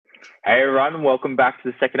Hey everyone, welcome back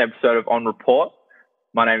to the second episode of On Report.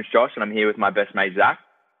 My name is Josh and I'm here with my best mate Zach.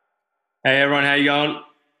 Hey everyone, how you going?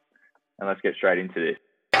 And let's get straight into this.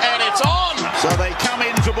 And it's on! So they come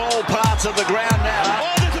in from all parts of the ground now.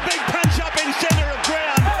 Oh, there's a big punch up in centre of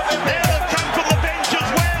ground. Now they've come from the bench as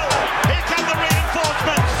well. Here come the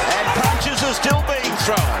reinforcements. And punches are still being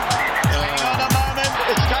thrown. Hang on a moment.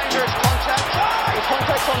 It's dangerous contact. The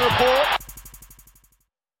contact's on report.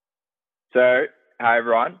 So, hi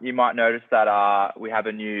everyone. You might notice that we have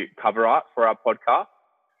a new cover art for our podcast.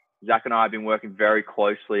 Zach and I have been working very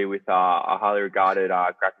closely with a highly regarded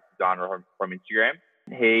graphic designer from Instagram.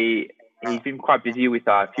 He's been quite busy with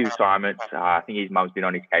a few assignments. I think his mum's been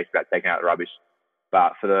on his case about taking out the rubbish.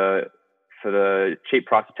 But for the cheap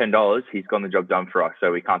price of $10, he's gotten the job done for us,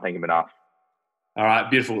 so we can't thank him enough. All right,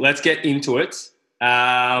 beautiful. Let's get into it.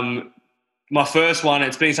 My first one,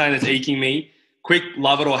 it's been something that's eking me. Quick,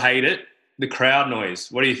 love it or hate it, the crowd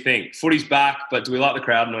noise. What do you think? Footy's back, but do we like the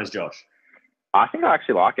crowd noise, Josh? I think I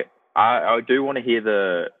actually like it. I do want to hear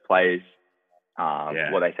the players,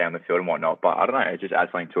 what they say on the field and whatnot, but I don't know, it just adds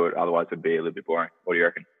something to it. Otherwise, it would be a little bit boring. What do you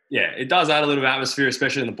reckon? Yeah, it does add a little bit of atmosphere,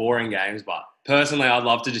 especially in the boring games, but personally, I'd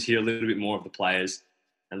love to just hear a little bit more of the players,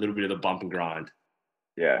 a little bit of the bump and grind.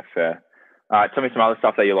 Yeah, fair. All right, tell me some other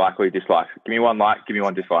stuff that you like or you dislike. Give me one like, give me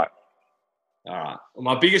one dislike. All right. Well,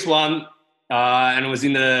 my biggest one, and it was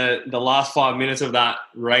in the last 5 minutes of that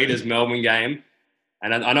Raiders-Melbourne game.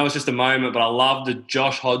 And I know it's just a moment, but I love the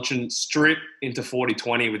Josh Hodgson strip into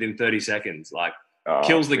 40-20 within 30 seconds. Like,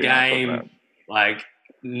 kills the game, like,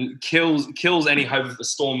 kills any hope of the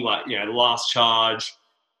Storm, like, you know, the last charge,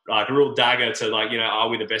 like a real dagger to, like, you know, are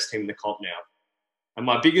we the best team in the comp now? And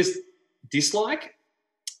my biggest dislike,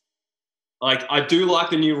 like, I do like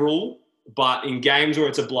the new rule, but in games where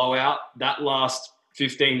it's a blowout, that last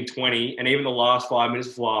 15, 20, and even the last 5 minutes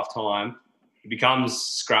before half time, it becomes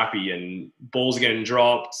scrappy and balls are getting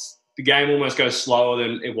dropped. The game almost goes slower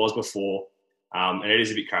than it was before, and it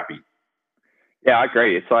is a bit crappy. Yeah, I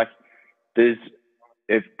agree. It's like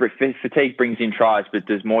if fatigue brings in tries, but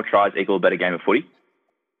does more tries equal a better game of footy?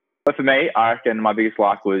 But for me, I reckon my biggest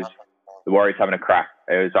like was the Warriors having a crack.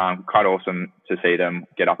 It was quite awesome to see them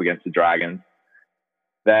get up against the Dragons.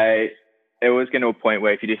 It was getting to a point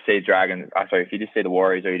where if you just see if you just see the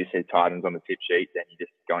Warriors or you just see the Titans on the tip sheet, then you're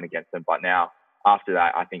just going against them. But now, after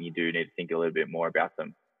that, I think you do need to think a little bit more about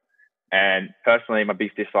them. And personally, my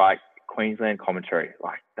biggest dislike, Queensland commentary.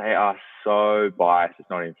 Like, they are so biased, it's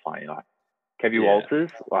not even funny. Like, Kevin Walters,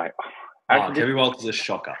 like... Kevin Walters is a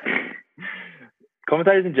shocker.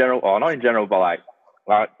 Commentators in general, not in general, but like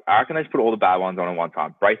I reckon they just put all the bad ones on at one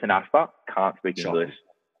time. Brayton Asper, can't speak English.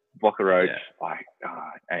 Blocker Roach,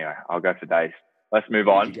 anyway, I'll go for days. Let's move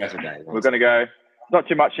on. We're going to go, not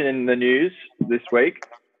too much in the news this week,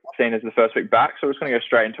 seen as the first week back, so we're just going to go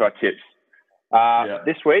straight into our tips.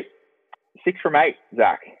 This week, 6 from 8,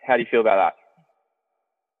 Zach. How do you feel about that?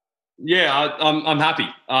 Yeah, I'm happy.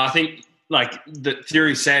 I think, like the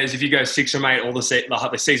theory says, if you go 6 from 8 all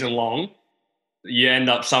the season long, you end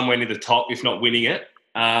up somewhere near the top, if not winning it.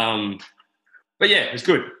 But yeah, it was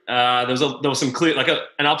good. There was some clear, like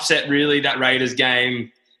an upset really, that Raiders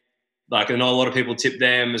game. Like, I know a lot of people tipped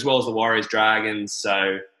them as well as the Warriors Dragons.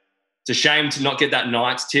 So it's a shame to not get that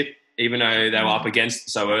Knights tip, even though they were up against it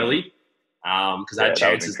so early. Because they had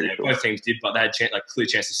chances there. Both teams did, but they had clear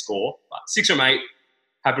chance to score. But 6 from 8,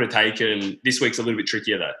 happy to take it. And this week's a little bit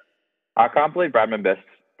trickier though. I can't believe Bradman Best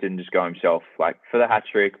didn't just go himself. Like, for the hat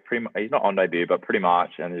trick, he's not on debut, but pretty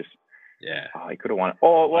much, and just. Yeah. He could have won it.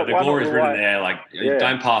 Oh, well, the glory's written there. Like,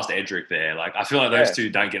 don't pass Edric there. Like, I feel like those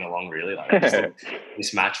two don't get along really. Like, just a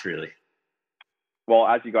mismatch really. Well,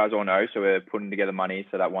 as you guys all know, so we're putting together money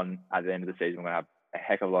so that one at the end of the season, we're going to have a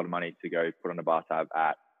heck of a lot of money to go put on a bar tab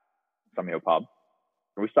at Summerhill Pub.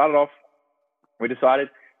 We decided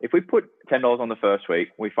if we put $10 on the first week,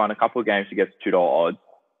 we find a couple of games to get $2 odds,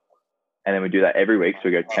 and then we do that every week. So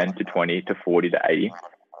we go 10 to 20 to 40 to 80.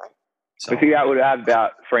 So we figured out we'd have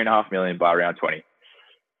about $3.5 million by round 20.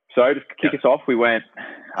 So to kick us off, we went,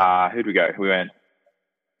 who'd we go? We went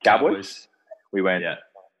Cowboys. We went,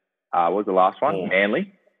 what was the last one?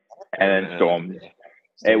 Manly. And then Storm.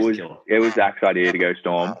 It was Zach's idea to go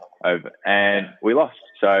Storm over, and we lost.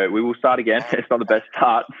 So we will start again. It's not the best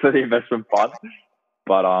start for the investment fund,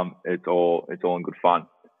 but it's all in good fun.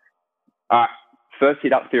 All right, first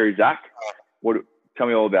hit up theory, Zach. Tell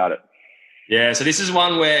me all about it. Yeah, so this is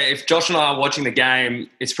one where if Josh and I are watching the game,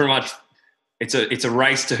 it's pretty much it's a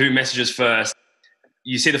race to who messages first.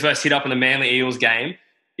 You see the first hit up in the Manly Eels game.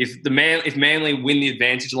 If Manly win the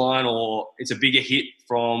advantage line or it's a bigger hit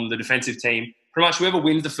from the defensive team, pretty much whoever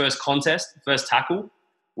wins the first contest, the first tackle,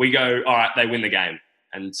 we go, all right, they win the game.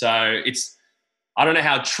 And so I don't know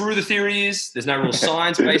how true the theory is. There's no real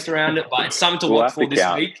science based around it, but it's something to watch for this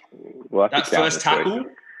week. That first tackle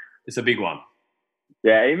is a big one.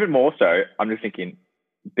 Yeah, even more so, I'm just thinking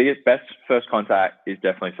best first contact is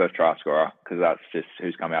definitely first try scorer because that's just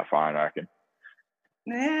who's come out firing, I reckon.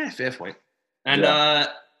 Yeah, fair point. And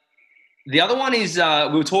the other one is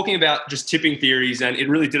we were talking about just tipping theories, and it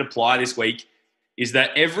really did apply this week, is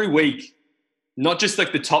that every week, not just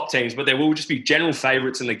like the top teams, but there will just be general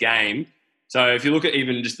favourites in the game. So if you look at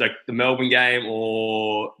even just like the Melbourne game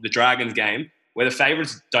or the Dragons game, where the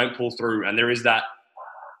favourites don't pull through, and there is that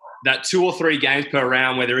 2 or 3 games per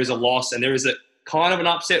round where there is a loss and there is a kind of an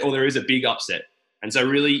upset or there is a big upset. And so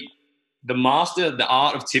really the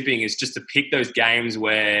art of tipping is just to pick those games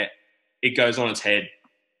where it goes on its head.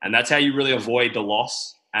 And that's how you really avoid the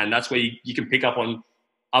loss. And that's where you can pick up on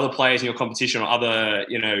other players in your competition or other,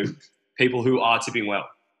 people who are tipping well.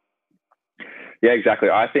 Yeah, exactly.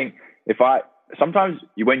 I think sometimes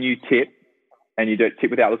when you tip and you don't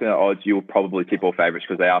tip without looking at the odds, you'll probably tip all favourites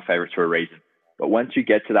because they are favourites for a reason. But once you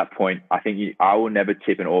get to that point, I think I will never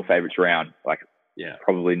tip an all favourites round.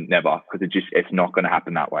 Probably never, because it's not going to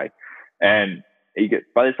happen that way. And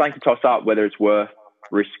but it's starting to toss up whether it's worth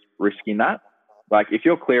risking that. Like if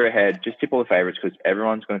you're clear ahead, just tip all the favourites because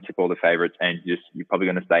everyone's going to tip all the favourites, and you're probably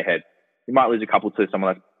going to stay ahead. You might lose a couple to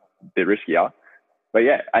someone that's a bit riskier. But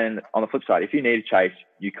yeah, and on the flip side, if you need a chase,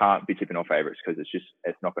 you can't be tipping all favourites because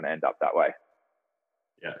it's not going to end up that way.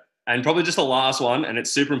 Yeah. And probably just the last one, and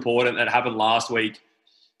it's super important, that happened last week,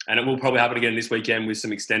 and it will probably happen again this weekend with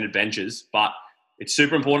some extended benches, but it's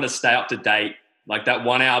super important to stay up to date. Like that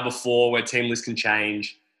 1 hour before where team lists can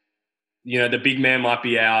change. The big man might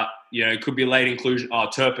be out, it could be late inclusion,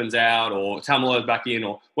 Turpin's out or Taumalolo's back in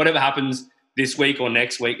or whatever happens this week or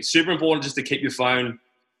next week. It's super important just to keep your phone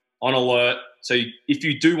on alert. So if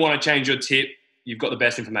you do want to change your tip, you've got the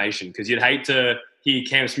best information, because you'd hate to hear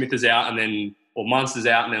Cam Smith is out or Munster's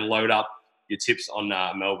out and then load up your tips on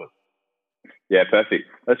Melbourne. Yeah, perfect.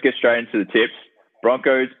 Let's get straight into the tips.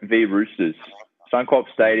 Broncos v Roosters. Suncorp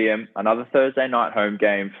Stadium, another Thursday night home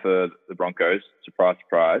game for the Broncos. Surprise,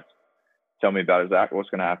 surprise. Tell me about it, Zach. What's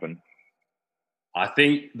going to happen? I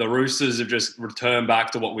think the Roosters have just returned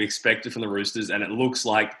back to what we expected from the Roosters, and it looks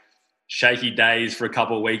like shaky days for a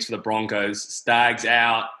couple of weeks for the Broncos. Stag's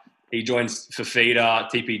out. He joins Fafita,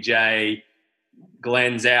 TPJ.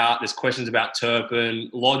 Glenn's out. There's questions about Turpin.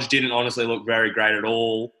 Lodge didn't honestly look very great at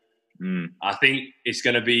all. I think it's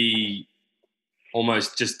going to be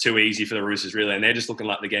almost just too easy for the Roosters, really, and they're just looking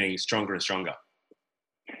like they're getting stronger and stronger.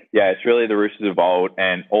 Yeah, it's really the Roosters of old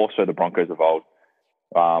and also the Broncos of old.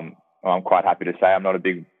 I'm quite happy to say I'm not a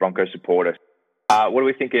big Broncos supporter. What are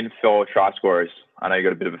we thinking for try scorers? I know you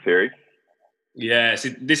got a bit of a theory. Yeah, so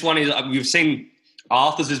this one is, we've seen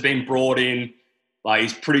Arthurs has been brought in. Like,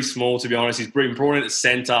 he's pretty small, to be honest. He's been brought in at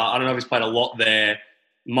centre. I don't know if he's played a lot there.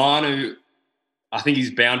 Manu, I think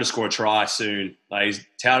he's bound to score a try soon. Like, he's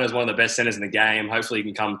touted as one of the best centres in the game. Hopefully he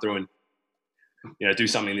can come through and, do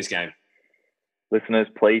something in this game. Listeners,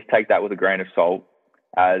 please take that with a grain of salt,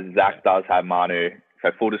 as Zach does have Manu.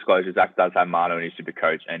 So full disclosure, Zach does have Manu in his super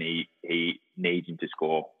coach, and he needs him to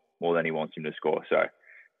score more than he wants him to score. So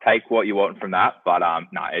take what you want from that. But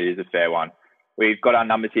no, it is a fair one. We've got our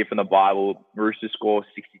numbers here from the Bible. Roosters score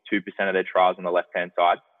 62% of their tries on the left-hand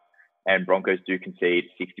side, and Broncos do concede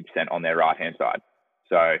 60% on their right-hand side.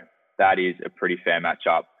 So that is a pretty fair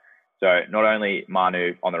matchup. So not only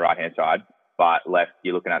Manu on the right-hand side, but left,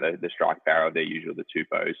 you're looking at the strike power of their usual, the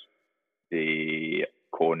Tupos, the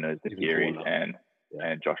Cordners, the Gearys,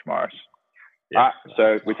 and Josh Morris. Yeah. All right,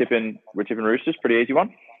 so we're tipping Roosters. Pretty easy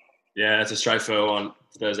one. Yeah, it's a straightforward one.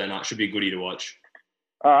 Thursday night should be a goodie to watch.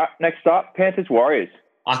 All right, next up, Panthers Warriors.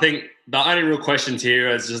 I think the only real questions here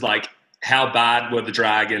is just like, how bad were the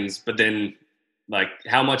Dragons? But then, like,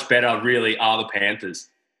 how much better really are the Panthers?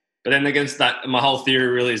 But then against that, my whole theory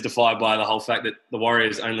really is defied by the whole fact that the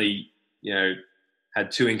Warriors only,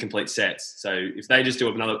 had 2 incomplete sets. So if they just do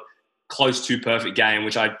another close to perfect game,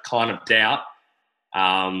 which I kind of doubt,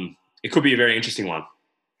 it could be a very interesting one.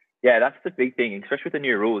 Yeah, that's the big thing, especially with the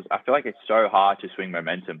new rules. I feel like it's so hard to swing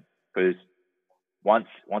momentum because once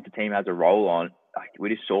a team has a roll on, like we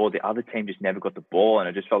just saw the other team just never got the ball, and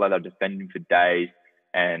it just felt like they were defending for days.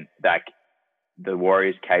 And like the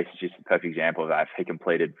Warriors case is just a perfect example of that. He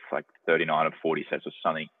completed like 39 of 40 sets or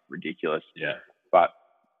something ridiculous. Yeah. But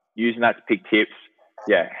using that to pick tips,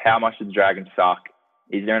 how much do the Dragons suck?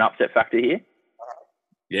 Is there an upset factor here?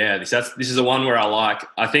 Yeah, this is the one where I like.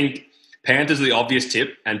 I think Panthers are the obvious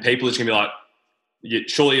tip, and people are just going to be like,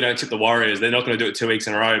 surely you don't tip the Warriors. They're not going to do it 2 weeks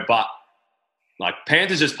in a row. But, like,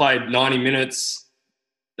 Panthers just played 90 minutes.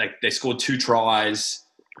 They scored 2 tries.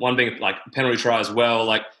 one being like penalty try as well.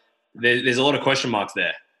 Like there's a lot of question marks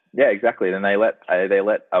there. Yeah, exactly. Then they let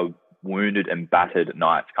a wounded and battered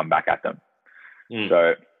Knights come back at them.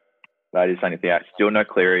 So that is something to think. Still no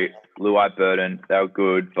Cleary, Luai, Burton. They were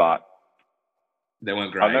good, but they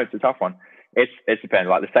weren't great. I know it's a tough one. It depends.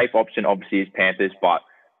 Like the safe option obviously is Panthers, but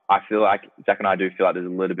I feel like Zach and I do feel like there's a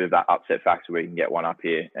little bit of that upset factor where we can get one up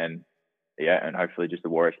here, and hopefully just the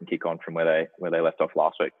Warriors can kick on from where they left off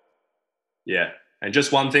last week. Yeah, and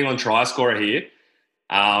just one thing on try scorer here,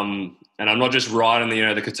 and I'm not just riding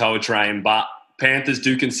the Katoa train, but Panthers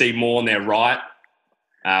do concede more on their right,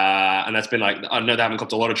 and that's been like, I know they haven't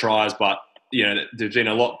copped a lot of tries, but there's been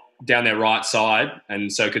a lot down their right side,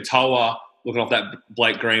 and so Katoa looking off that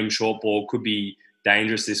Blake Green short ball could be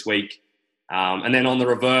dangerous this week. And then on the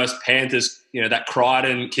reverse, Panthers, that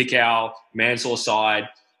Crichton, Kickow, Mansour side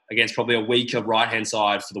against probably a weaker right-hand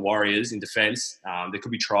side for the Warriors in defence. There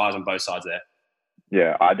could be tries on both sides there.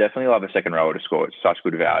 Yeah, I definitely love a second rower to score. It's such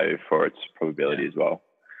good value for its probability as well.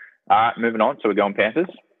 All right, moving on. So we're going Panthers?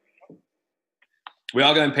 We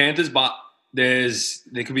are going Panthers, but there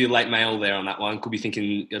could be a late mail there on that one. Could be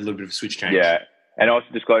thinking a little bit of a switch change. Yeah, and also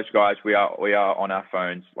disclosure, guys, we are on our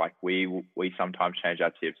phones. Like we sometimes change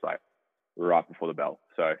our tips like right before the bell.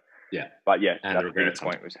 So yeah, but yeah, and that's the biggest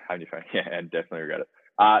point was having your phone. Yeah, and definitely regret it.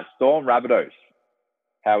 Storm Rabbitohs.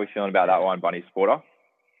 How are we feeling about that one, Bunny supporter?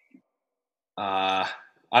 I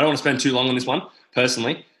don't want to spend too long on this one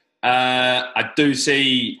personally. I do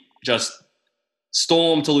see just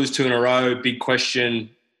Storm to lose 2 in a row. Big question.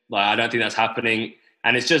 Like I don't think that's happening,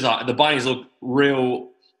 and it's just the Bunnies look real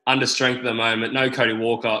under strength at the moment. No Cody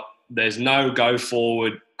Walker. There's no go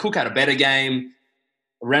forward. Cook had a better game.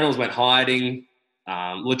 Reynolds went hiding.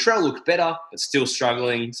 Latrell looked better, but still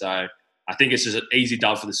struggling. So I think it's just an easy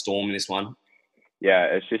dub for the Storm in this one. Yeah,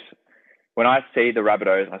 it's just when I see the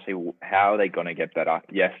Rabbitohs, I see how are they going to get better?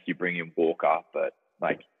 Yes, you bring in Walker, but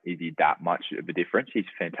like, is he that much of a difference? He's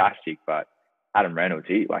fantastic, but Adam Reynolds,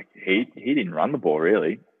 he didn't run the ball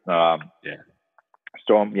really.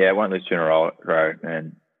 Storm, won't lose 2 in a row,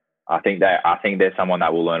 and I think they're someone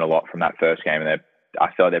that will learn a lot from that first game, and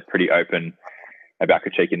I feel they're pretty open about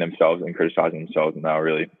critiquing themselves and criticising themselves, and they'll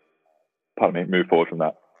really, move forward from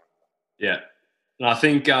that. Yeah, and I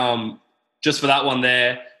think just for that one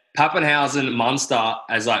there, Pappenhausen, Munster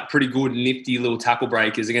as like pretty good, nifty little tackle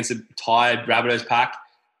breakers against a tired Rabbitohs pack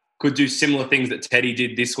could do similar things that Teddy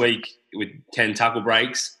did this week with 10 tackle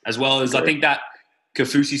breaks, as well as I think that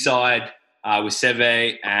Kafusi side with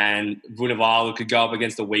Seve and Vunivalu could go up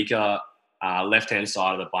against the weaker left-hand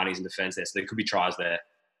side of the Bunnies in defence there. So there could be tries there.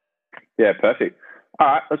 Yeah, perfect. All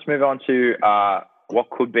right, let's move on to what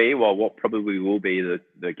probably will be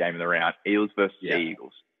the game of the round. Eels versus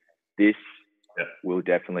Eagles. This will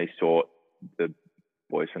definitely sort the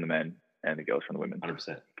boys from the men and the girls from the women.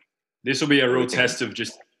 100%. This will be a real test of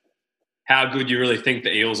just how good you really think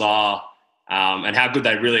the Eels are and how good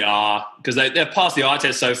they really are, because they've passed the eye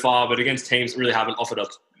test so far, but against teams that really haven't offered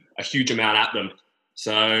a huge amount at them.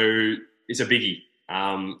 So it's a biggie.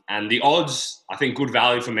 And the odds, I think, good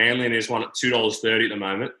value for Manly in this one at $2.30 at the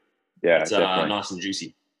moment. Yeah, it's nice and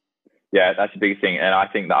juicy. Yeah, that's the biggest thing. And I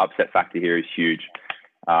think the upset factor here is huge.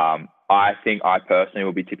 I think I personally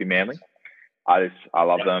will be tipping Manly. I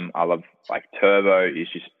love them. I love, like, Turbo is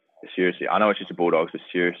just seriously, I know it's just a Bulldogs, but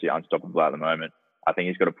seriously unstoppable at the moment. I think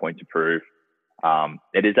he's got a point to prove.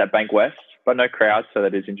 It is at Bank West, but no crowds, so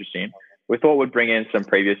that is interesting. We thought we'd bring in some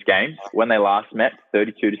previous games. When they last met,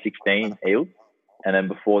 32-16 Eels, and then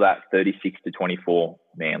before that, 36-24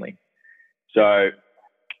 Manly. So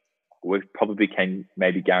we probably can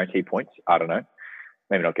maybe guarantee points. I don't know.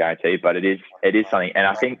 Maybe not guarantee, but it is something. And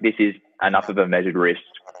I think this is enough of a measured risk,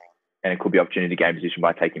 and it could be opportunity game position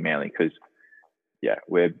by taking Manly because,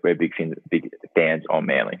 we're big fans on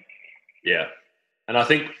Manly. Yeah. And I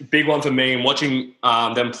think big one for me in watching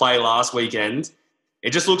them play last weekend,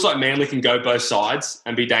 it just looks like Manly can go both sides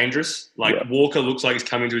and be dangerous. Walker looks like he's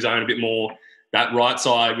coming to his own a bit more. That right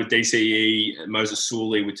side with DCE, Moses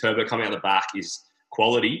Sully with Turbo coming out the back is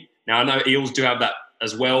quality. Now, I know Eels do have that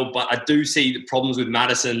as well, but I do see the problems with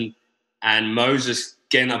Madison and Moses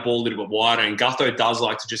getting that ball a little bit wider, and Gutho does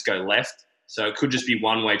like to just go left. So it could just be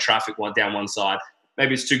one-way traffic down one side.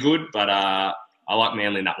 Maybe it's too good, but I like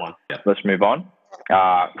Manly in that one. Yeah. Let's move on.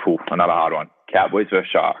 Another hard one. Cowboys versus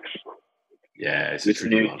Sharks. Yeah, it's a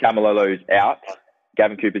tricky one. Tamalolo's out.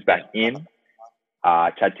 Gavin Cooper's back in.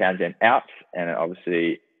 Chad Townsend out. And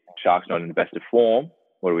obviously, Sharks not in the best of form.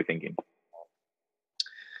 What are we thinking?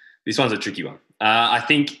 This one's a tricky one. I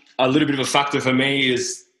think a little bit of a factor for me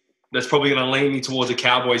is that's probably going to lean me towards a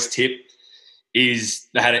Cowboys tip is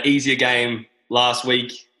they had an easier game last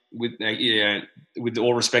week with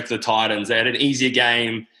all respect to the Titans, they had an easier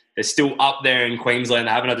game. They're still up there in Queensland.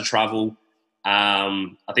 They haven't had to travel.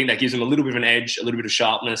 I think that gives them a little bit of an edge, a little bit of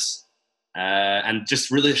sharpness, and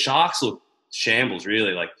just really the Sharks look shambles.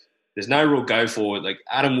 Really, like there's no real go forward. Like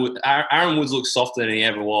Aaron Woods looks softer than he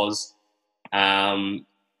ever was.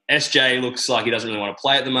 SJ looks like he doesn't really want to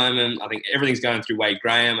play at the moment. I think everything's going through Wade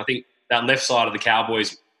Graham. I think that left side of the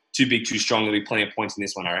Cowboys too big, too strong. There'll be plenty of points in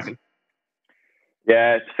this one, I reckon.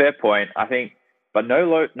 Yeah, it's a fair point. I think, but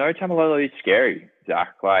no Tamalolo is scary,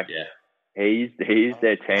 Zach. Like, he's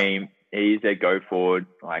their team. He's their go forward.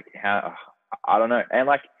 Like, how I don't know, and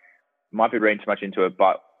like might be reading too much into it,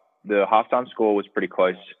 but the halftime score was pretty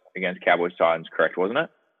close against Cowboys Titans, correct, wasn't it?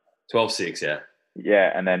 12-6, yeah.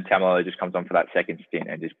 Yeah, and then Tamalolo just comes on for that second stint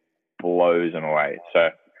and just blows them away. So,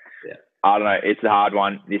 I don't know. It's a hard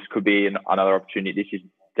one. This could be another opportunity. This is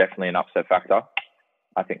definitely an upset factor.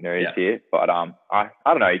 I think there is here. But I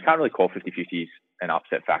don't know. You can't really call 50-50s an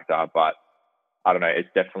upset factor. But I don't know. It's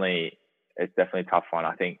definitely a tough one.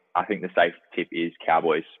 I think the safe tip is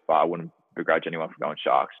Cowboys, but I wouldn't begrudge anyone for going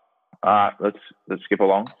Sharks. Let's skip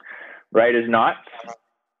along. Raiders Knights.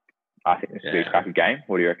 I think this will be a cracker game.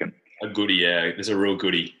 What do you reckon? A goodie, yeah. It's a real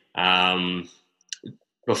goodie.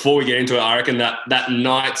 Before we get into it, I reckon that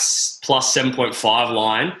Knights plus 7.5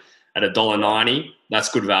 line at $1.90, that's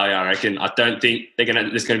good value, I reckon. I don't think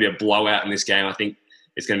there's going to be a blowout in this game. I think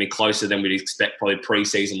it's going to be closer than we'd expect probably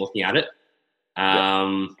pre-season looking at it.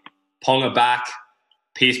 Ponga back,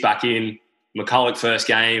 Pearce back in, McCulloch first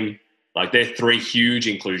game. Like, they're three huge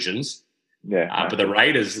inclusions. Yeah. But the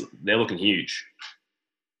Raiders, they're looking huge.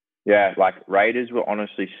 Yeah, like Raiders were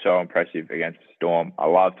honestly so impressive against Storm. I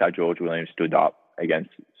loved how George Williams stood up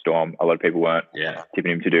against Storm. A lot of people weren't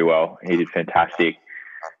tipping him to do well. He did fantastic.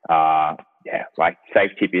 Like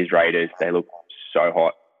safe tip is Raiders. They look so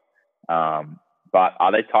hot. But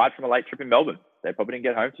are they tired from a late trip in Melbourne? They probably didn't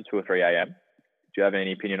get home till 2 or 3 a.m. Do you have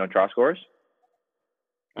any opinion on try scorers?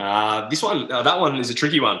 That one is a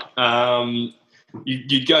tricky one.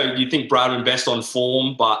 You'd think Bradman best on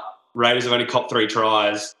form, but Raiders have only copped 3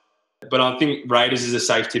 tries. But I think Raiders is a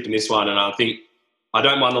safe tip in this one, and I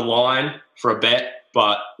don't mind the line for a bet,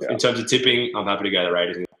 but in terms of tipping, I'm happy to go the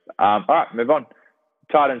Raiders. All right, move on.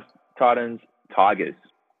 Titans, Tigers.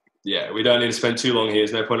 Yeah, we don't need to spend too long here.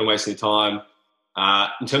 There's no point in wasting time.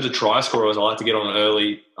 In terms of try scorers, I like to get on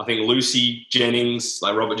early. I think Lucy Jennings,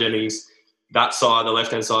 like Robert Jennings, that side, the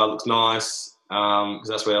left-hand side looks nice because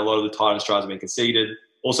that's where a lot of the Titans tries have been conceded.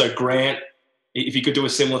 Also, Grant, if he could do a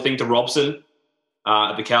similar thing to Robson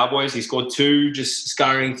at the Cowboys, he scored 2 just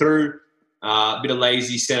scurrying through. A bit of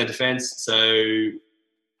lazy centre defence. So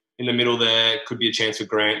in the middle there could be a chance for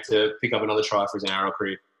Grant to pick up another try for his NRL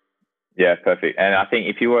career. Yeah, perfect. And I think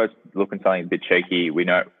if you were looking something a bit cheeky, we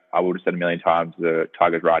know I would have said a million times the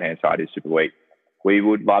Tigers' right-hand side is super weak. We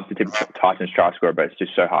would love to tip Titans try score, but it's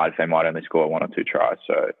just so hard if they might only score 1 or 2 tries.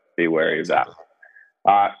 So be wary of that.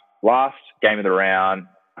 Last game of the round.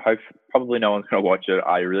 Probably no one's going to watch it.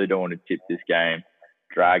 I really don't want to tip this game.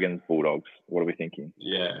 Dragons, Bulldogs. What are we thinking?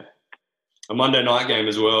 Yeah. A Monday night game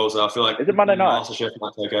as well, so I feel like... Is it Monday night? MasterChef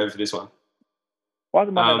might take over for this one. Why is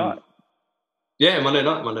it Monday night? Yeah, Monday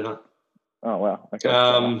night. Oh, wow.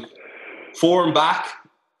 Okay. 4 and back.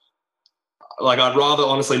 Like, I'd rather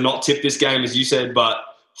honestly not tip this game, as you said, but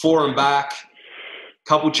 4 and back,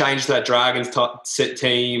 couple changes to that Dragons set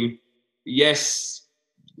team. Yes,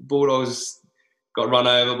 Bulldogs got run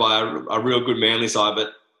over by a real good Manly side,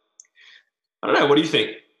 but I don't know. What do you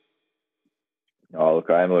think? Oh, look,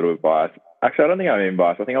 I am a little bit biased. Actually, I don't think I'm even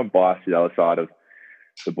biased. I think I'm biased to the other side of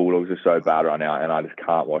the Bulldogs are so bad right now, and I just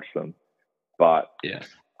can't watch them. But, it's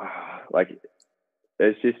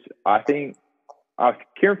just, I think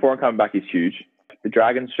Kieran Foran coming back is huge. The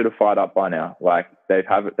Dragons should have fired up by now. Like, they've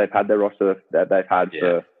had their roster that they've had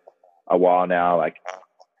for a while now. Like,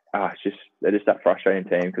 they're just that frustrating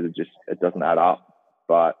team because it doesn't add up.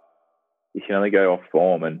 But you can only go off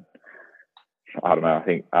form, and I don't know.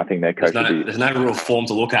 I think their coach. There's no real form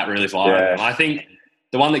to look at really for either. I think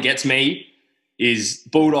the one that gets me is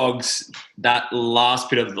Bulldogs. That last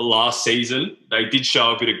bit of the last season, they did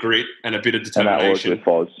show a bit of grit and a bit of determination. And that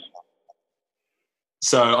was with Foz.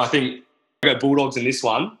 So I think I go Bulldogs in this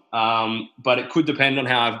one, but it could depend on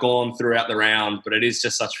how I've gone throughout the round. But it is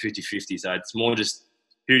just such 50-50. So it's more just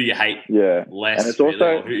who do you hate less, and it's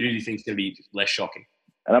also, who do you think is going to be less shocking?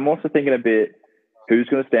 And I'm also thinking a bit, who's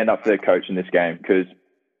going to stand up for their coach in this game? Because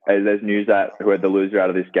there's news that whoever the loser out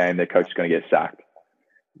of this game, their coach is going to get sacked.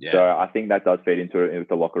 Yeah. So I think that does feed into it with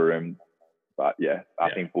the locker room. But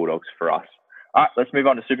I think Bulldogs for us. All right, let's move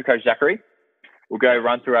on to Supercoach Zachary. We'll go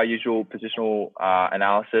run through our usual positional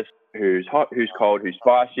analysis. who's hot, who's cold, who's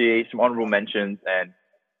spicy, some honourable mentions, and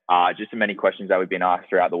just the many questions that we've been asked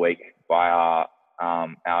throughout the week by our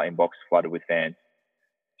inbox flooded with fans.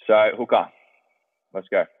 So, Hooker, let's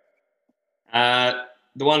go.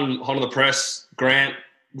 The one hot on the press, Grant,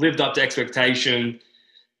 lived up to expectation.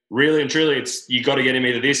 Really and truly, you got to get him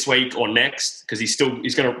either this week or next because he's not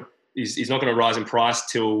going to rise in price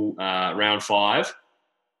till round 5.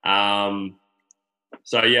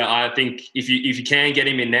 So yeah, I think if you can get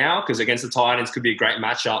him in now, because against the Titans could be a great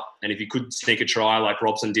matchup, and if you could sneak a try like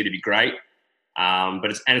Robson did, it'd be great.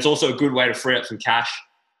 But it's also a good way to free up some cash,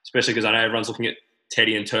 especially because I know everyone's looking at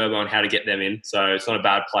Teddy and Turbo and how to get them in. So it's not a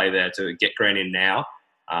bad play there to get Grant in now.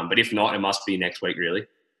 But if not, it must be next week, really.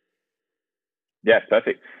 Yeah,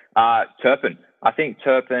 perfect. Turpin. I think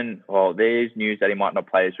Turpin, well, there's news that he might not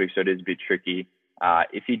play this week, so it is a bit tricky.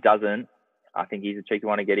 If he doesn't, I think he's a cheeky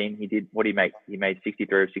one to get in. He did, what did he make? He made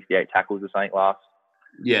 63 of 68 tackles or something last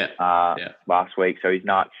week. So he's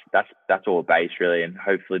not, that's all base really. And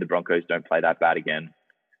hopefully the Broncos don't play that bad again.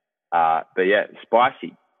 But yeah,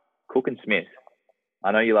 spicy. Cook and Smith.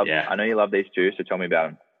 I know you love these two, so tell me about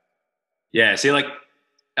them. Yeah, see,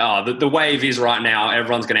 the wave is right now,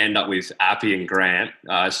 everyone's going to end up with Appy and Grant.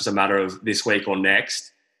 It's just a matter of this week or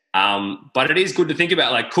next. But it is good to think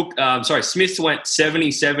about. Smith went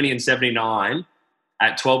 70, 70, and 79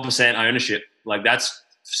 at 12% ownership. That's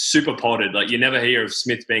super potted. You never hear of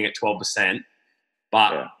Smith being at 12%.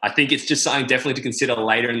 But yeah. I think it's just something definitely to consider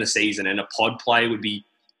later in the season. And a pod play would be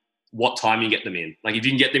what time you get them in. If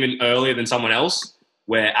you can get them in earlier than someone else,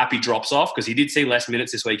 where Appy drops off, because he did see less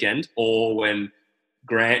minutes this weekend, or when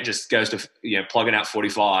Grant just goes to plugging out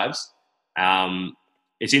 45s.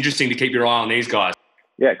 It's interesting to keep your eye on these guys.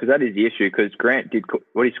 Yeah, because that is the issue. Because Grant did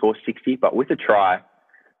he score 60, but with a try.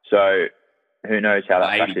 So who knows how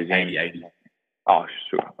that factors in? 80. Oh,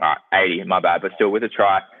 sure. All right, 80. My bad, but still with a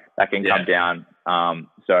try that can come down.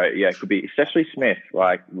 So yeah, it could be especially Smith.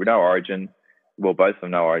 With no origin. Well, both of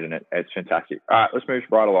them no origin. It's fantastic. All right, let's move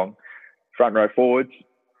right along. Front row forwards.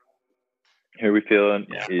 Who we feeling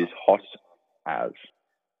is hot as?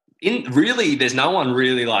 There's no one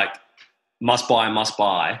really must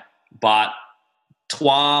buy, but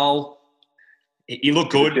Twal, he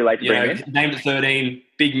looked good. Named at 13,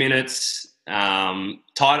 big minutes.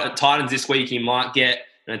 Titans this week, he might get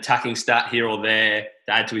an attacking stat here or there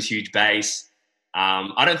to add to his huge base.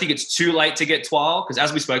 I don't think it's too late to get Twal because,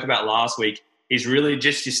 as we spoke about last week, he's really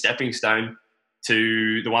just your stepping stone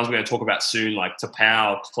to the ones we're going to talk about soon, like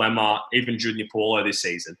Tapau, Clemmer, even Junior Paulo this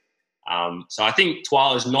season. So I think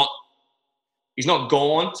Twal he's not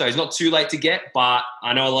gone, so he's not too late to get, but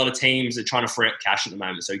I know a lot of teams are trying to free up cash at the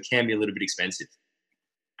moment, so he can be a little bit expensive.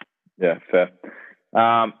 Yeah, fair.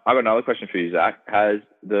 I've got another question for you, Zach. Has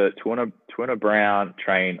the Tuina Brown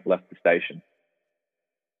train left the station?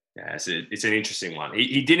 Yeah, it's an interesting one.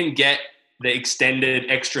 He didn't get the extended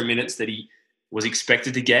extra minutes that he was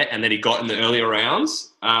expected to get and that he got in the earlier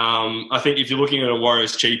rounds. I think if you're looking at a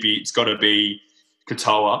Warriors cheapie, it's got to be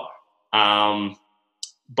Katoa.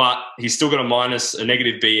 But he's still got a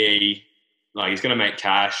negative BE. He's going to make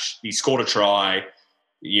cash. He scored a try.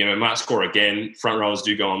 Might score again. Front rowers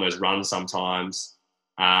do go on those runs sometimes.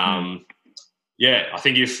 I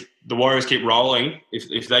think if the Warriors keep rolling,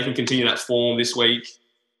 if they can continue that form this week,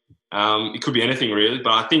 it could be anything really.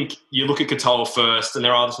 But I think you look at Katoa first, and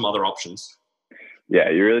there are some other options. Yeah,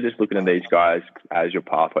 you're really just looking at these guys as your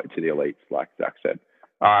pathway to the elites, like Zach said.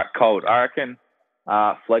 All right, cold. I reckon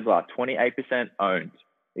Flegler, 28% owned.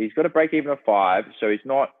 He's got a break even of 5, so he's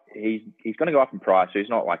going to go up in price. So he's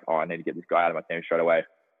not I need to get this guy out of my team straight away.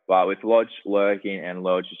 But with Lodge lurking, and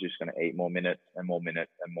Lodge is just going to eat more minutes and more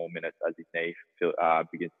minutes and more minutes as his knee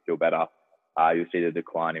begins to feel better, you'll see the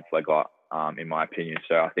decline in Flegler, in my opinion.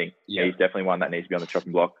 So I think he's definitely one that needs to be on the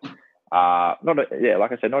chopping block.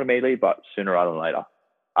 Like I said, not immediately, but sooner rather than later.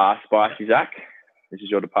 Spicy Zach, this is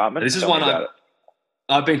your department. This is one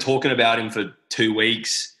I've been talking about him for 2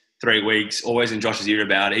 weeks, 3 weeks, always in Josh's ear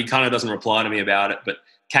about it. He kind of doesn't reply to me about it, but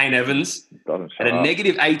Kane Evans had a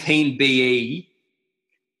negative 18 BE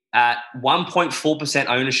at 1.4%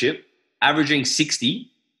 ownership, averaging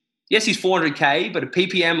 60. Yes, he's 400K, but a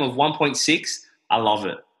PPM of 1.6. I love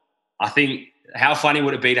it. I think how funny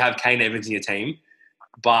would it be to have Kane Evans in your team?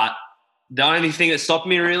 But the only thing that stopped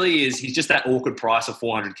me really is he's just that awkward price of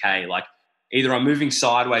 400K. Either I'm moving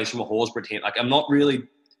sideways from a Horsburgh team. I'm not really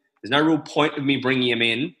 – there's no real point of me bringing him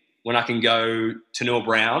in when I can go to Noah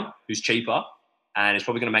Brown, who's cheaper, and is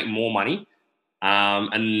probably going to make more money.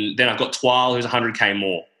 And then I've got Twal, who's 100K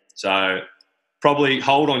more. So probably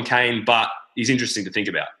hold on Kane, but he's interesting to think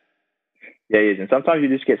about. Yeah, he is. And sometimes you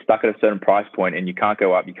just get stuck at a certain price point and you can't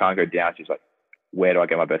go up, you can't go down. So it's where do I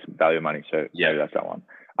get my best value of money? So Yeah. maybe that's that one.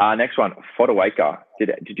 Next one, Fodawaker.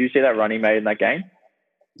 Did you see that run he made in that game?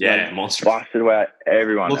 Yeah, Like, monster. busted away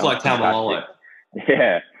everyone. Looked like Tamalolo.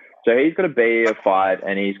 Yeah. So he's got a B of 5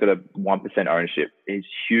 and he's got a 1% ownership. He's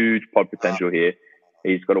huge pod potential here.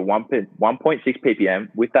 He's got a 1.6 ppm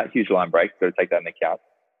with that huge line break. Got to take that into account.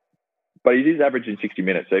 But he is averaging 60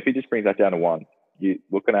 minutes. So if he just brings that down to 1, you're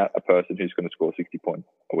looking at a person who's going to score 60 points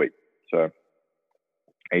a week. So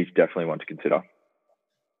he's definitely one to consider.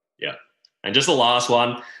 Yeah. And just the last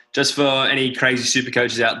one, just for any crazy super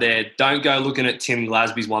coaches out there, don't go looking at Tim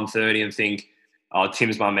Glasby's 130 and think, oh,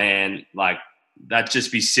 Tim's my man. Like, that'd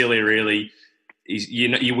just be silly, really.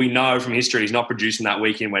 We know from history he's not producing that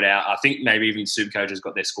week in, week out. I think maybe even super coaches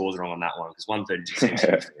got their scores wrong on that one because 130 just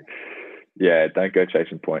seems Yeah, don't go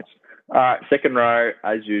chasing points. All right, second row,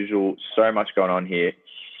 as usual, so much going on here.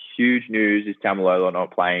 Huge news is Tamalolo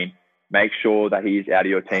not playing. Make sure that he's out of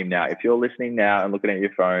your team now. If you're listening now and looking at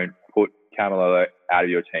your phone, put Tamalolo out of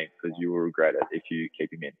your team because you will regret it if you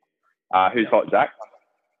keep him in. Who's hot, Zach?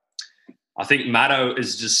 I think Maddo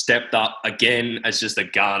has just stepped up again as just a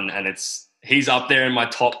gun, and he's up there in my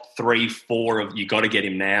top 3, 4 of you got to get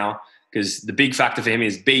him now because the big factor for him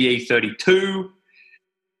is BE 32.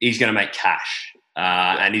 He's going to make cash.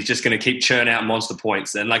 And he's just going to keep churn out monster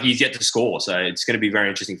points. And, he's yet to score, so it's going to be very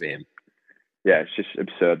interesting for him. Yeah, it's just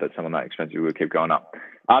absurd that someone that expensive will keep going up.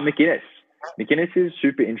 McInnes. McInnes is a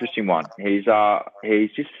super interesting one. He's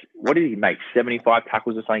just, what did he make? 75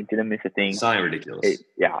 tackles or something? Didn't miss a thing. Something ridiculous.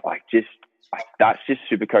 That's just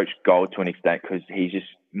super coach gold to an extent because he's just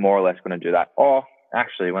more or less going to do that. Oh,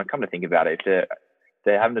 actually, when I come to think about it, if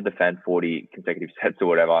they're having to defend 40 consecutive sets or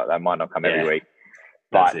whatever, that might not come every week.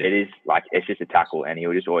 But it is it's just a tackle, and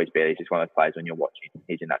he'll just always be. He's just one of those players when you're watching.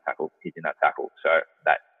 He's in that tackle. So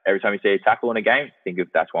that every time you see a tackle in a game, think of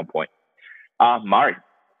that's 1 point. Murray,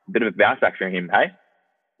 a bit of a bounce back for him, hey?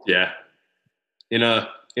 Yeah. In a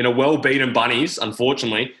well-beaten Bunnies,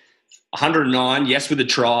 unfortunately, 109, yes, with a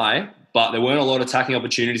try, but there weren't a lot of attacking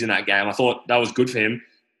opportunities in that game. I thought that was good for him.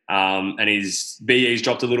 And his BE's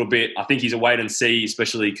dropped a little bit. I think he's a wait and see,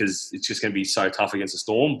 especially because it's just going to be so tough against the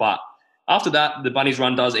Storm. But after that, the Bunnies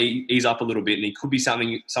run does ease up a little bit, and he could be someone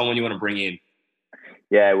you want to bring in.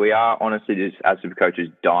 Yeah, we are honestly just as super coaches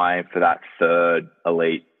dying for that third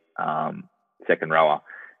elite second rower,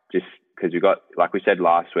 just because we've got, like we said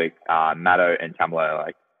last week, Maddo and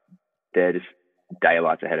Tamalolo, they're just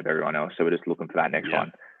daylights ahead of everyone else. So we're just looking for that next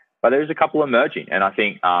one. But there's a couple emerging, and I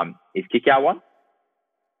think is Kikau one.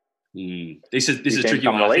 This is a tricky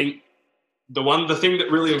one. I think the thing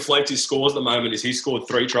that really inflates his scores at the moment is he's scored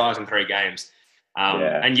 3 tries in 3 games.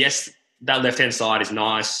 And yes, that left-hand side is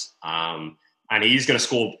nice. And he's going to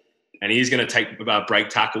score and he's going to take break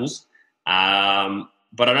tackles.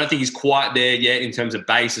 But I don't think he's quite there yet in terms of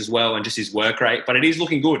base as well and just his work rate. But it is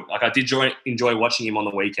looking good. I did enjoy watching him on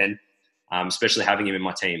the weekend, especially having him in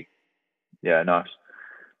my team. Yeah, nice.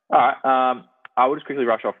 All right. I will just quickly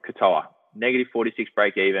rush off Katoa. Negative 46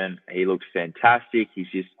 break even. He looks fantastic. He's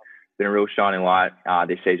just been a real shining light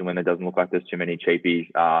this season when it doesn't look like there's too many cheapies.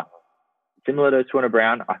 Similar to Tuana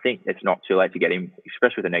Brown, I think it's not too late to get him,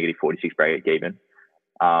 especially with a negative 46 break even.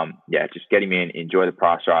 Just get him in, enjoy the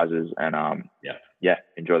price rises, and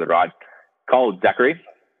enjoy the ride. Cole, Zachary,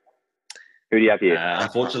 who do you have here?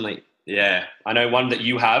 Unfortunately, I know one that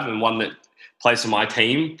you have and one that plays for my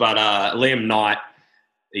team, but Liam Knight,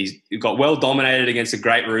 he's got well dominated against the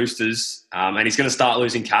great Roosters, and he's going to start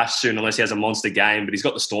losing cash soon unless he has a monster game, but he's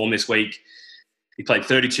got the Storm this week. He played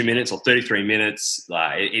 32 minutes or 33 minutes.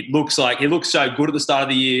 It looks like he looked so good at the start of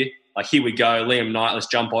the year. Here we go, Liam Knight, let's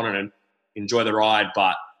jump on it and enjoy the ride.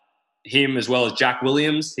 But him as well as Jack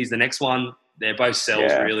Williams, he's the next one. They're both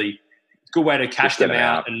sells, really. Good way to cash them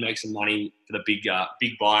out and make some money for the big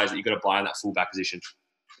buys that you've got to buy in that fullback position.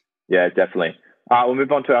 Yeah, definitely. We'll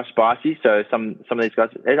move on to our spicy. So some of these guys,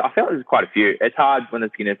 I feel like there's quite a few. It's hard when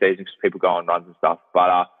it's beginning of season because people go on runs and stuff.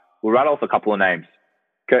 But we'll rattle off a couple of names.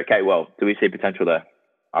 Kurt Capewell, do we see potential there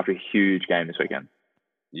after a huge game this weekend?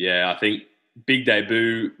 Yeah, I think big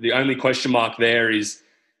debut. The only question mark there is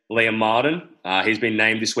Liam Martin. He's been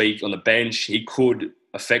named this week on the bench. He could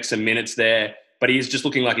affect some minutes there, but he's just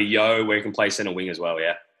looking like a yo where he can play centre wing as well,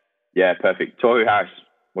 Yeah, perfect. Tohu Harris,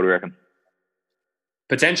 what do we reckon?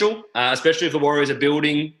 Potential, especially if the Warriors are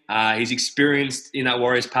building. He's experienced in that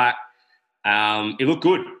Warriors pack. He looked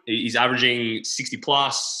good. He's averaging 60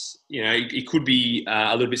 plus. He could be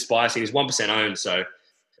a little bit spicy. He's 1% owned, so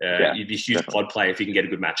he'd be a huge pod play if he can get a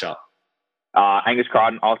good matchup. Angus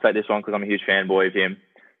Crichton, I'll take this one because I'm a huge fanboy of him.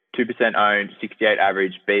 2% owned, 68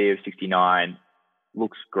 average, B of 69.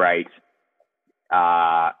 Looks great.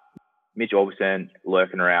 Mitch Augustin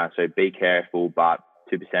lurking around, so be careful, but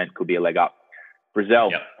 2% could be a leg up.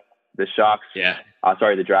 Brazil, the Sharks.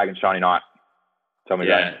 The Dragons, shiny night. Tell me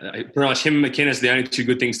that. Pretty much him and McInnes, the only two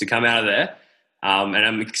good things to come out of there. And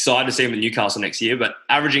I'm excited to see him at Newcastle next year, but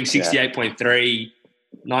averaging 68.3,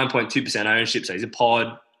 9.2% ownership, so he's a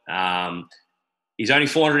pod. He's only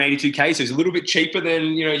 482K, so he's a little bit cheaper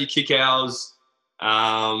than, your Kickouts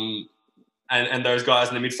and those guys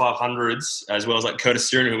in the mid-500s, as well as like Curtis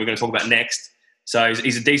Stewart, who we're going to talk about next. So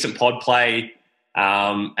he's a decent pod play,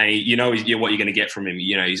 and what you're going to get from him.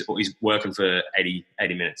 He's working for 80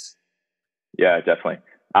 minutes. Yeah, definitely.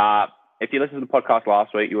 If you listened to the podcast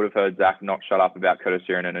last week, you would have heard Zach not shut up about Curtis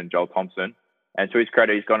Stewart and Joel Thompson. And to his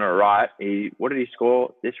credit, he's gotten it right. What did he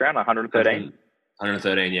score this round? 113?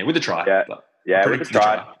 113, yeah, with the try. Yeah, with the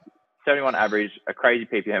try. 71 average, a crazy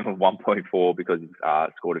PPM of 1.4 because he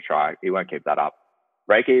scored a try. He won't keep that up.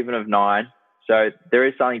 Break even of 9. So there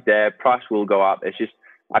is something there. Price will go up. It's just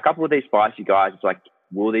a couple of these spicy guys. It's like,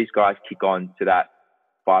 will these guys kick on to that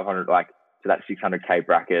 500, to that 600K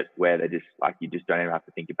bracket where they're just like, you just don't even have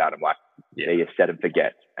to think about them. They're your set and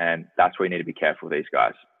forget. And that's where you need to be careful with these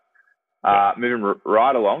guys. Moving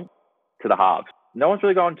right along to the halves. No one's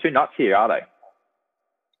really going too nuts here, are they?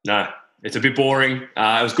 No, it's a bit boring.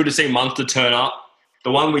 It was good to see Munster turn up.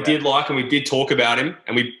 The one we did like, and we did talk about him,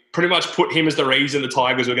 and we pretty much put him as the reason the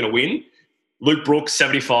Tigers were going to win. Luke Brooks,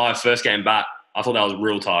 75, first game back. I thought that was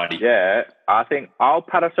real tidy. Yeah, I think I'll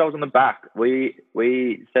pat ourselves on the back. We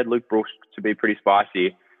said Luke Brooks to be pretty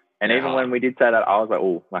spicy. And even when we did say that, I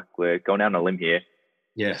was like, we're going down a limb here.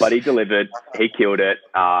 Yes. But he delivered. He killed it.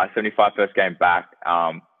 75 first game back.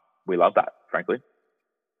 We love that, frankly.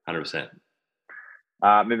 100%.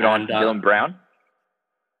 Moving on to Dylan Brown.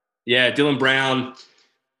 Yeah, Dylan Brown.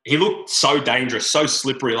 He looked so dangerous, so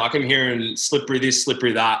slippery. Like I'm hearing slippery this,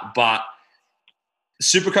 slippery that. But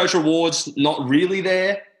Supercoach rewards, not really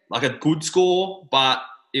there. Like a good score, but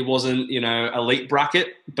it wasn't, elite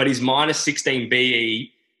bracket. But his minus 16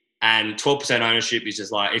 BE and 12% ownership is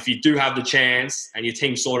just like, if you do have the chance and your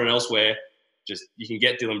team's sorted elsewhere, just you can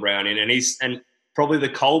get Dylan Brown in. And probably the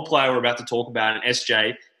cold player we're about to talk about, an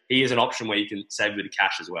SJ, he is an option where you can save a bit of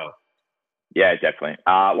cash as well. Yeah, definitely.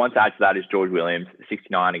 One to add to that is George Williams,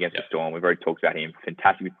 69 against the Storm. We've already talked about him.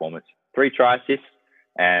 Fantastic performance. 3 try assists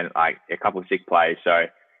and a couple of sick plays. So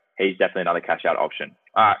he's definitely another cash out option.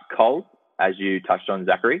 All right, Cole, as you touched on,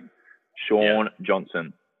 Zachary, Sean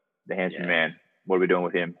Johnson, the handsome man. What are we doing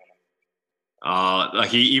with him?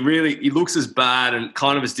 He looks as bad and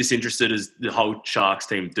kind of as disinterested as the whole Sharks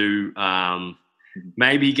team do.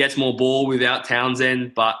 Maybe he gets more ball without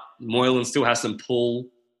Townsend, but Moylan still has some pull.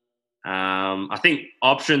 I think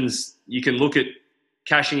options, you can look at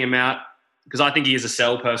cashing him out because I think he is a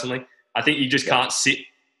sell personally. I think you just can't sit,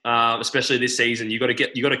 especially this season. You got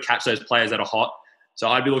to catch those players that are hot. So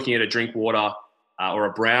I'd be looking at a Drinkwater or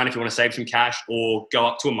a Brown if you want to save some cash, or go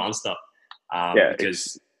up to a Munster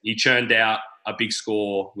because he churned out a big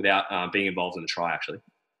score without being involved in the try, actually.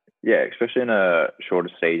 Yeah, especially in a shorter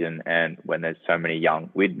season and when there's so many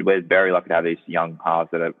young. We're very lucky to have these young halves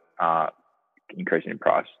that are increasing in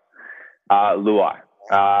price. Luai.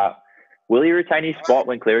 Will he retain his spot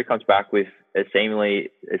when Cleary comes back with it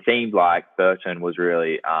seemed like Burton was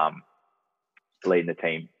really leading the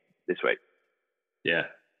team this week? Yeah.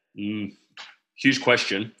 Huge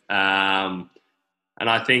question. And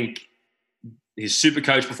I think his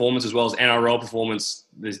Supercoach performance as well as NRL performance,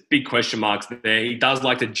 there's big question marks there. He does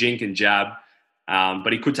like to jink and jab,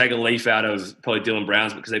 but he could take a leaf out of probably Dylan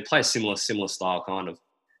Brown's because they play a similar style kind of,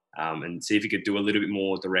 and see if he could do a little bit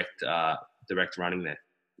more direct running there.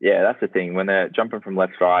 Yeah, that's the thing. When they're jumping from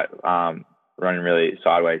left to right, running really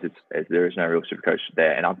sideways, there is no real Supercoach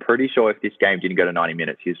there. And I'm pretty sure if this game didn't go to 90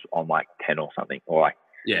 minutes, he's on 10 or something, or I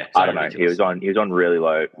don't know. Ridiculous. He was on really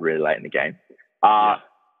low, really late in the game.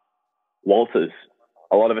 Walters,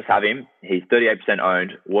 a lot of us have him. He's 38%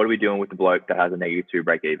 owned. What are we doing with the bloke that has a -2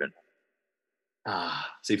 break even?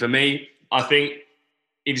 See, for me, I think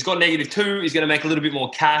if he's got -2, he's going to make a little bit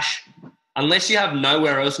more cash. Unless you have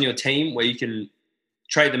nowhere else in your team where you can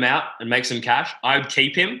trade them out and make some cash, I would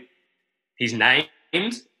keep him. He's named,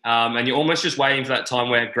 and you're almost just waiting for that time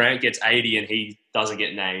where Grant gets 80 and he doesn't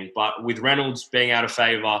get named. But with Reynolds being out of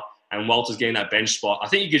favour and Walters getting that bench spot, I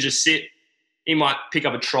think you could just sit. He might pick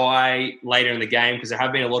up a try later in the game because there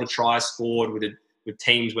have been a lot of tries scored with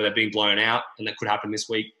teams where they're being blown out, and that could happen this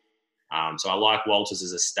week. So I like Walters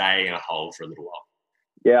as a stay and a hold for a little while.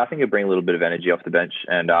 Yeah, I think it'll bring a little bit of energy off the bench.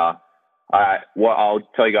 And what I'll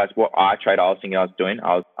tell you guys what I was thinking I was doing.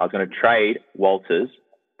 I was going to trade Walters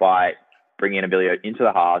by bringing Abilio into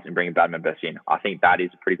the halves and bringing Badman Best in. I think that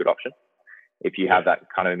is a pretty good option. if you have that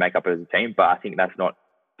kind of makeup as a team. But I think that's not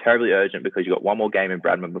terribly urgent because you've got one more game in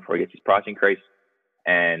Bradman before he gets his price increase,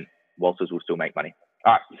 and Walters will still make money.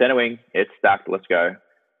 All right, centre wing, it's stacked. Let's go.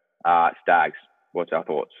 Stags, what's our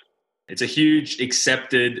thoughts? It's a huge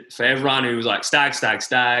accepted for everyone who was like, Stags.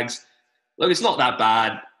 Look, it's not that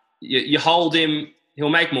bad. You hold him, he'll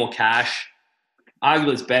make more cash.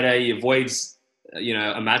 Arguably, it's better. He avoids, a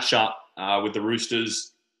matchup with the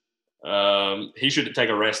Roosters. He should take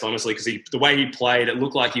a rest, honestly, because the way he played, it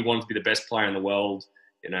looked like he wanted to be the best player in the world.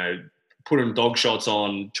 Putting dog shots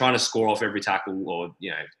on, trying to score off every tackle, or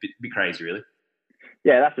be crazy, really.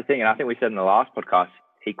 Yeah, that's the thing, and I think we said in the last podcast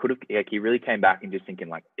he really came back and just thinking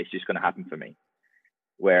like it's just going to happen for me.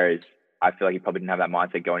 Whereas I feel like he probably didn't have that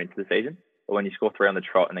mindset going into the season. But when you score 3 on the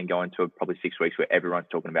trot and then go into probably 6 weeks where everyone's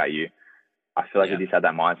talking about you, I feel like he just had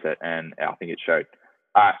that mindset, and I think it showed.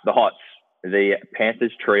 All right, the Hots, the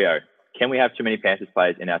Panthers trio. Can we have too many Panthers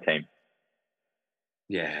players in our team?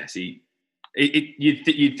 Yeah, see,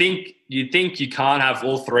 you'd think you can't have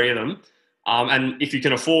all 3 of them, and if you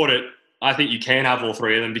can afford it, I think you can have all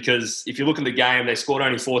 3 of them, because if you look at the game, they scored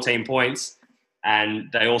only 14 points,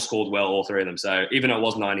 and they all scored well, all 3 of them. So even though it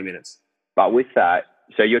was 90 minutes. But with that,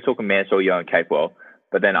 so you're talking Mansell, Yeo, and Capewell,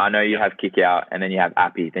 but then I know you have Kick Out, and then you have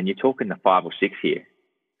Appy. Then you're talking the 5 or 6 here.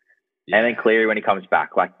 Yeah. And then Cleary, when he comes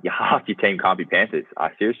back, like half your team can't be Panthers.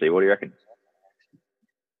 Seriously, what do you reckon?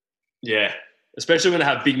 Yeah, especially when they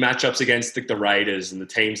have big matchups against the Raiders and the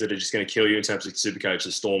teams that are just going to kill you in terms of Supercoach,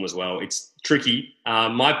 the Storm as well. It's tricky.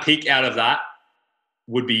 My pick out of that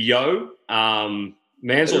would be Yeo.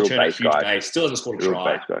 Mansell turned a huge base. Still hasn't scored a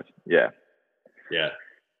try. Yeah. Yeah.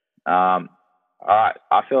 All right.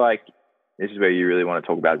 I feel like this is where you really want to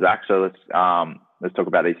talk about, Zach. So let's talk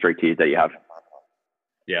about these 3 tiers that you have.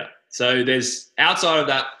 Yeah. So there's, outside of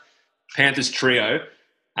that Panthers trio,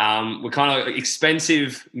 we're kind of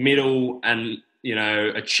expensive, middle, and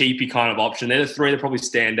a cheapy kind of option. They're the 3 that probably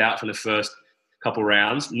stand out from the first couple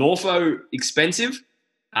rounds. Norfo, expensive,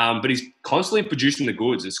 but he's constantly producing the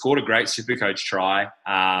goods. He's scored a great Supercoach try,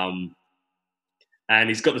 and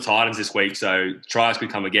he's got the Titans this week, so tries could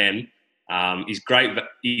come again. He's great.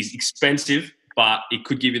 He's expensive, but it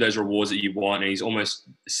could give you those rewards that you want, and he's almost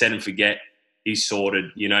set and forget. He's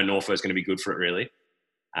sorted. Norfo's going to be good for it, really.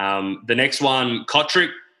 The next one,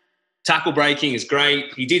 Kotrick. Tackle breaking is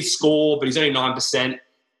great. He did score, but he's only 9%.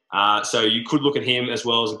 So you could look at him as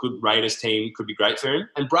well as a good Raiders team. Could be great for him.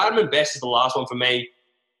 And Bradman Best is the last one for me.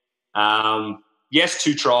 Yes,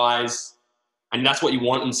 2 tries. And that's what you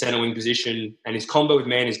want in centre wing position. And his combo with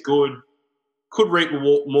Man is good. Could reap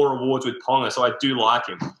more rewards with Ponga. So I do like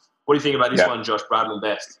him. What do you think about this one, Josh? Bradman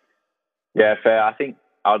Best? Yeah, fair. I think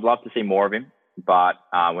I would love to see more of him. But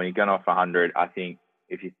when you're going off 100, I think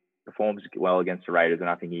if he performs well against the Raiders, and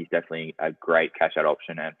I think he's definitely a great cash-out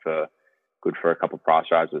option and good for a couple of price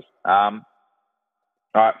rises. All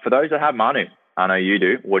right, for those that have Manu, I know you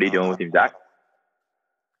do. What are you doing with him, Zach?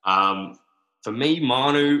 For me,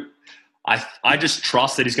 Manu, I just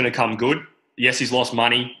trust that he's going to come good. Yes, he's lost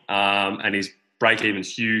money, and his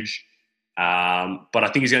break-even's huge. But I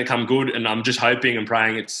think he's going to come good, and I'm just hoping and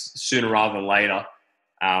praying it's sooner rather than later.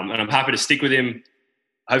 And I'm happy to stick with him.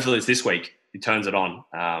 Hopefully it's this week. He turns it on.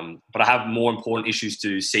 But I have more important issues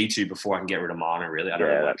to see to before I can get rid of Manu, really. I don't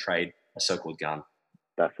really want to trade a so-called gun.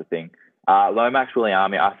 That's the thing. Lomax,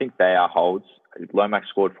 Williami, I think they are holds. Lomax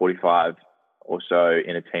scored 45 or so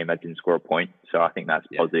in a team that didn't score a point. So I think that's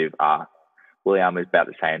positive. Williami is about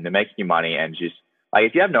the same. They're making you money, and just like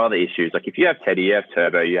if you have no other issues, like if you have Teddy, you have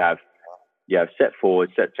Turbo, you have set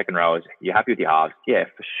forwards, set second rowers, you're happy with your halves,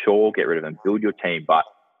 for sure get rid of them. Build your team. But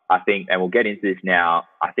I think, and we'll get into this now,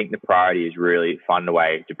 I think the priority is really find a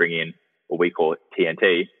way to bring in what we call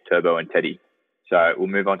TNT, Turbo and Teddy. So we'll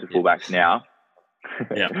move on to fullbacks now.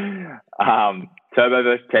 Turbo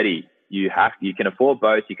versus Teddy. You can afford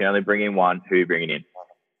both. You can only bring in one. Who are you bringing in?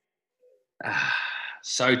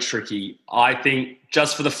 So tricky. I think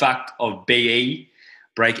just for the fact of BE,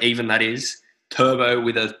 break even that is, Turbo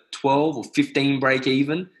with a 12 or 15 break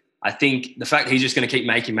even, I think the fact he's just going to keep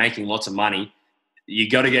making lots of money, you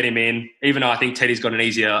got to get him in, even though I think Teddy's got an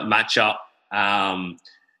easier matchup and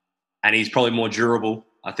he's probably more durable.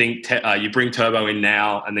 I think you bring Turbo in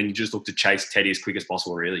now and then you just look to chase Teddy as quick as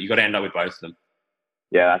possible, really. You got to end up with both of them.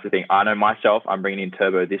 Yeah, that's the thing. I know myself, I'm bringing in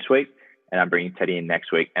Turbo this week and I'm bringing Teddy in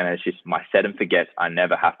next week. And it's just my set and forget. I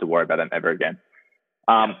never have to worry about them ever again.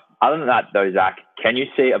 Other than that, though, Zach, can you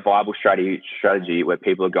see a viable strategy where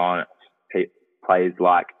people are going players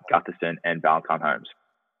like Gutherson and Valentine Holmes?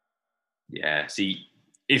 Yeah, see,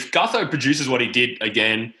 if Gutho produces what he did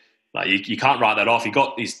again, like you can't write that off. He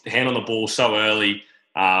got his hand on the ball so early.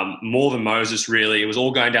 more than Moses, really. It was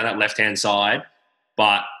all going down that left-hand side.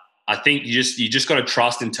 But I think you just got to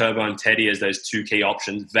trust in Turbo and Teddy as those two key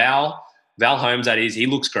options. Val Holmes, that is, he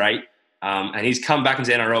looks great. And he's come back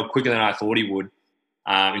into NRL quicker than I thought he would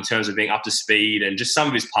in terms of being up to speed and just some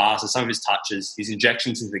of his passes, some of his touches. His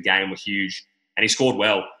injections into the game were huge. And he scored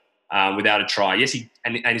well without a try. Yes,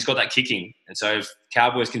 and he's got that kicking. And so if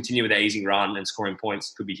Cowboys continue with their easy run and scoring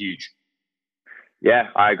points, it could be huge. Yeah,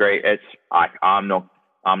 I agree. I'm not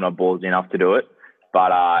ballsy enough to do it,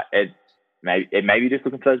 but it may be just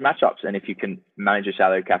looking for those matchups. And if you can manage your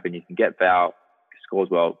salary cap and you can get Val, scores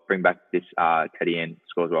well, bring back this Teddy in,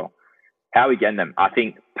 scores well. How are we getting them? I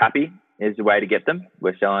think Pappy is the way to get them.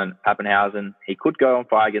 We're selling Pappenhausen. He could go on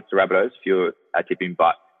fire against the Rabbitohs if you're tipping,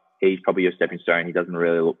 but he's probably your stepping stone. He doesn't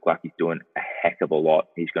really look like he's doing a heck of a lot.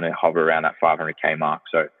 He's going to hover around that 500K mark.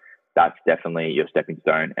 So that's definitely your stepping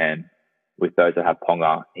stone. And with those that have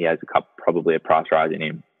Ponga, he has probably a price rise in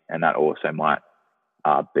him. And that also might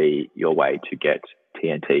be your way to get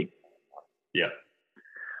TNT. Yeah.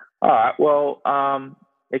 All right. Well,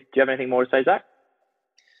 do you have anything more to say, Zach?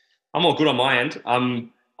 I'm all good on my end.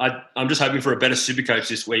 I'm just hoping for a better Supercoach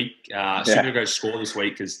this week. Supercoach score this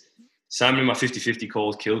week because so many of my 50-50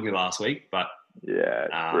 calls killed me last week. But yeah,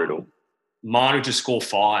 it's brutal. Mine would just score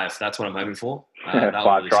 5. That's what I'm hoping for. 5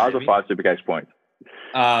 really tries or 5 Supercoach points?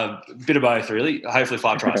 A bit of both, really. Hopefully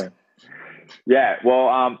 5 tries. Yeah.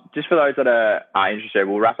 Well, just for those that are interested,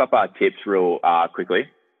 we'll wrap up our tips real quickly.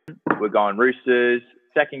 We're going Roosters.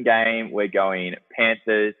 Second game, we're going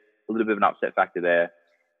Panthers. A little bit of an upset factor there.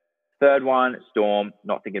 Third one, Storm.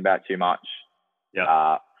 Not thinking about it too much.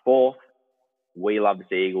 Yeah. Fourth, we love to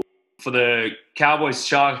see Eagles. For the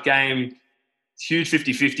Cowboys-Sharks game, it's huge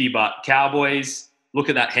 50-50, but Cowboys, look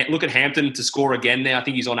at Hampton to score again there. I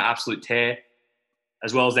think he's on an absolute tear.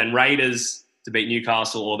 As well as then Raiders to beat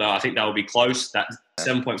Newcastle, although I think that will be close. That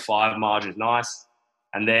 7.5 margin is nice.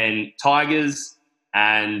 And then Tigers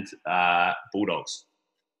and Bulldogs.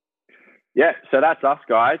 Yeah, so that's us,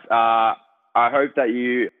 guys. I hope that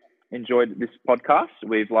you enjoyed this podcast.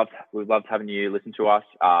 We've loved having you listen to us.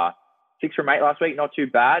 6 from 8 last week, not too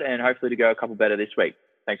bad, and hopefully to go a couple better this week.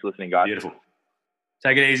 Thanks for listening, guys. Beautiful.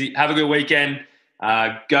 Take it easy. Have a good weekend.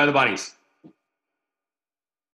 Go the Bunnies.